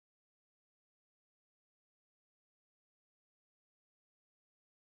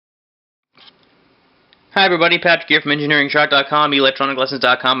Hi everybody, Patrick here from EngineeringShot.com,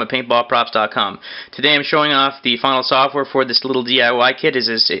 electroniclessons.com, and PaintballProps.com. Today I'm showing off the final software for this little DIY kit.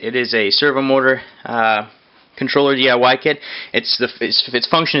 It is a servo motor controller DIY kit. Its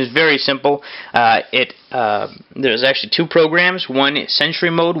function is very simple. There's actually two programs, one Sentry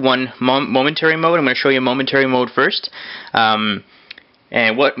mode, one momentary mode. I'm going to show you momentary mode first. And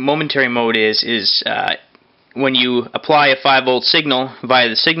what momentary mode is when you apply a 5-volt signal via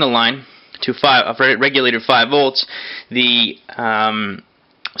the signal line to a regulated 5 volts, the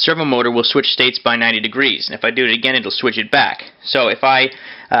servo motor will switch states by 90 degrees. And if I do it again, it'll switch it back. So if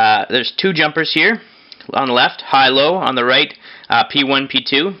there's two jumpers here on the left, high-low, on the right, P1,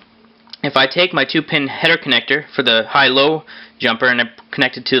 P2. If I take my 2-pin header connector for the high-low jumper and I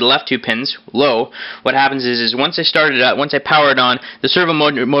connect it to the left 2 pins, low, what happens is once I start it up, once I power it on, the servo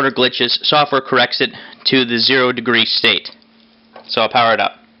motor glitches, software corrects it to the 0 degree state. So I'll power it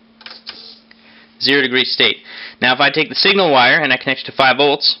up. 0 degree state. Now if I take the signal wire and I connect it to 5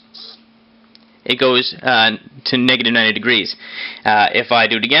 volts, it goes to negative 90 degrees. If I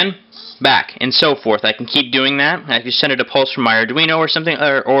do it again, back, and so forth. I can keep doing that. I can send it a pulse from my Arduino or something,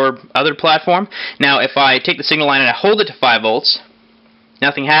 or other platform. Now if I take the signal line and I hold it to 5 volts,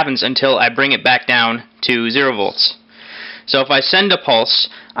 nothing happens until I bring it back down to 0 volts. So if I send a pulse,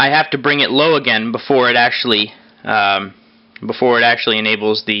 I have to bring it low again before it actually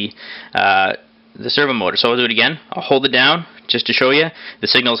enables the servo motor. So I'll do it again. I'll hold it down just to show you. The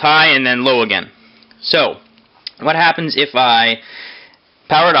signal's high and then low again. So what happens if I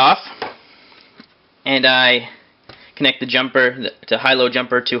power it off and I connect the jumper, the high-low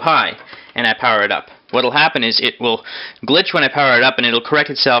jumper, to high, and I power it up? What will happen is it will glitch when I power it up, and it'll correct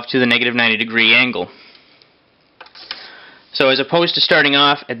itself to the negative 90 degree angle. So as opposed to starting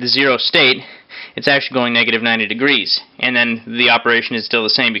off at the 0 state, it's actually going negative 90 degrees, and then the operation is still the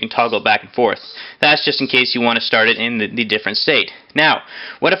same. You can toggle back and forth. That's just in case you want to start it in the different state. Now,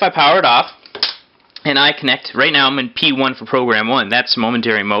 what if I power it off and I connect? Right now I'm in P1 for program 1. That's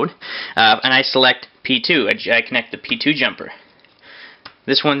momentary mode, and I select P2. I connect the P2 jumper.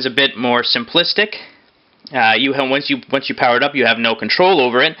 This one's a bit more simplistic. Once you power it up, you have no control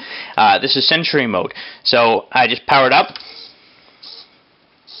over it. This is Sentry mode. So I just power it up.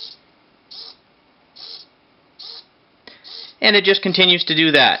 And it just continues to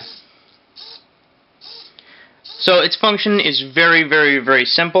do that. So its function is very, very, very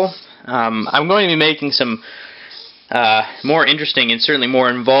simple. I'm going to be making some more interesting and certainly more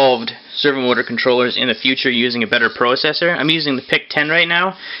involved servo motor controllers in the future using a better processor. I'm using the PIC-10 right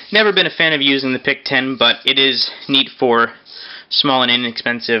now. Never been a fan of using the PIC-10, but it is neat for small and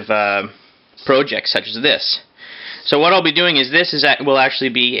inexpensive projects such as this. So what I'll be doing is will actually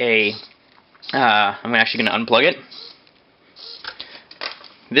be a I'm actually going to unplug it.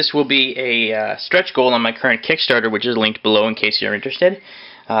 This will be a stretch goal on my current Kickstarter, which is linked below in case you're interested.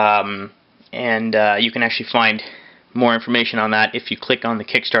 You can actually find more information on that if you click on the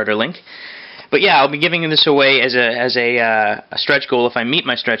Kickstarter link. But yeah, I'll be giving this away as a stretch goal if I meet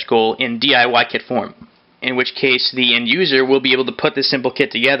my stretch goal in DIY kit form, in which case the end user will be able to put this simple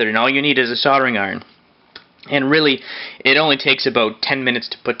kit together, and all you need is a soldering iron. And really, it only takes about 10 minutes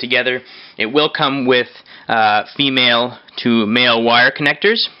to put together. It will come with female to male wire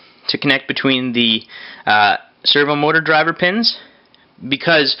connectors to connect between the servo motor driver pins,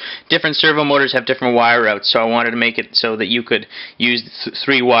 because different servo motors have different wire routes, so I wanted to make it so that you could use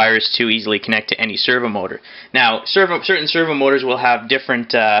 3 wires to easily connect to any servo motor. Now, certain servo motors will have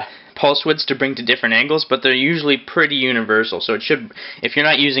different pulse widths to bring to different angles, but they're usually pretty universal. So it should, if you're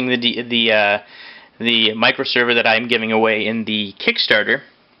not using the microservo that I'm giving away in the Kickstarter,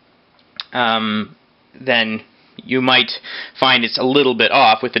 then you might find it's a little bit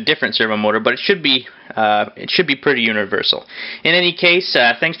off with a different servo motor, but it should be pretty universal. In any case,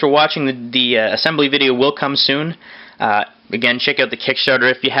 thanks for watching. The assembly video will come soon. Again, check out the Kickstarter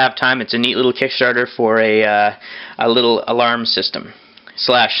if you have time. It's a neat little Kickstarter for a little alarm system /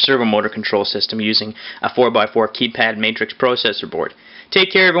 servo motor control system using a 4x4 keypad matrix processor board.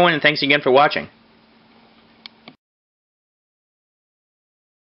 Take care, everyone, and thanks again for watching.